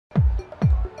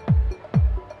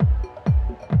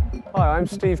I'm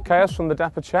Steve Chaos from the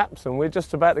Dapper Chaps, and we're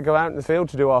just about to go out in the field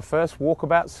to do our first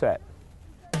walkabout set.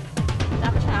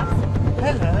 Dapper Chaps.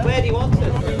 Hello. Where do you want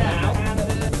us now?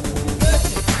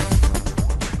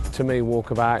 To me,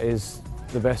 walkabout is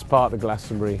the best part of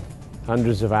Glastonbury.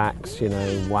 Hundreds of acts, you know,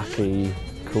 wacky,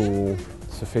 cool,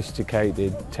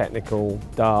 sophisticated, technical,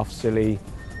 daft, silly,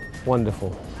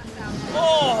 wonderful.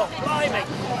 Oh, blimey!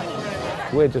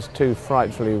 We're just two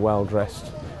frightfully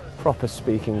well-dressed,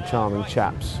 proper-speaking, charming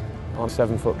chaps on a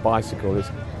 7-foot bicycle, is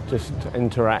just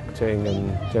interacting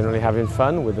and generally having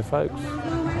fun with the folks.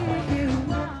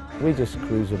 We just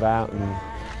cruise about and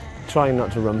trying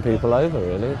not to run people over,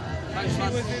 really.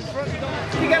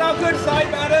 Did you get our good side,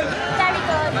 madam?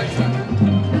 Very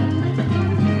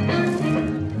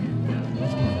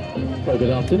good. Well, good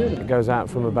afternoon. It goes out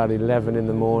from about 11 in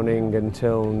the morning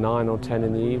until 9 or 10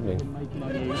 in the evening.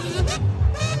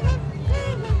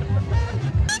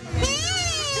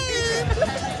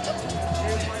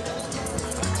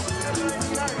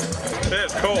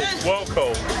 It's cool, well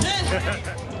cool.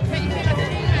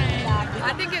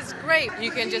 I think it's great.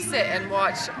 You can just sit and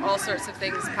watch all sorts of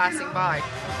things passing by.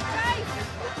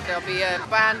 There'll be a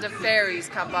band of fairies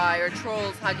come by, or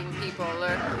trolls hugging people,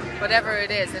 or whatever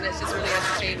it is, and it's just really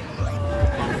entertaining.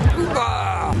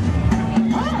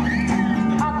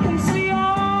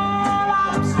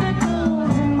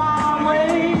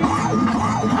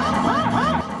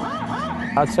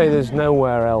 I'd say there's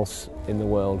nowhere else in the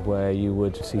world where you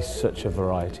would see such a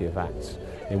variety of acts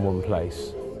in one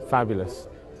place. Fabulous,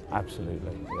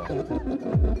 absolutely.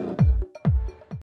 Yeah.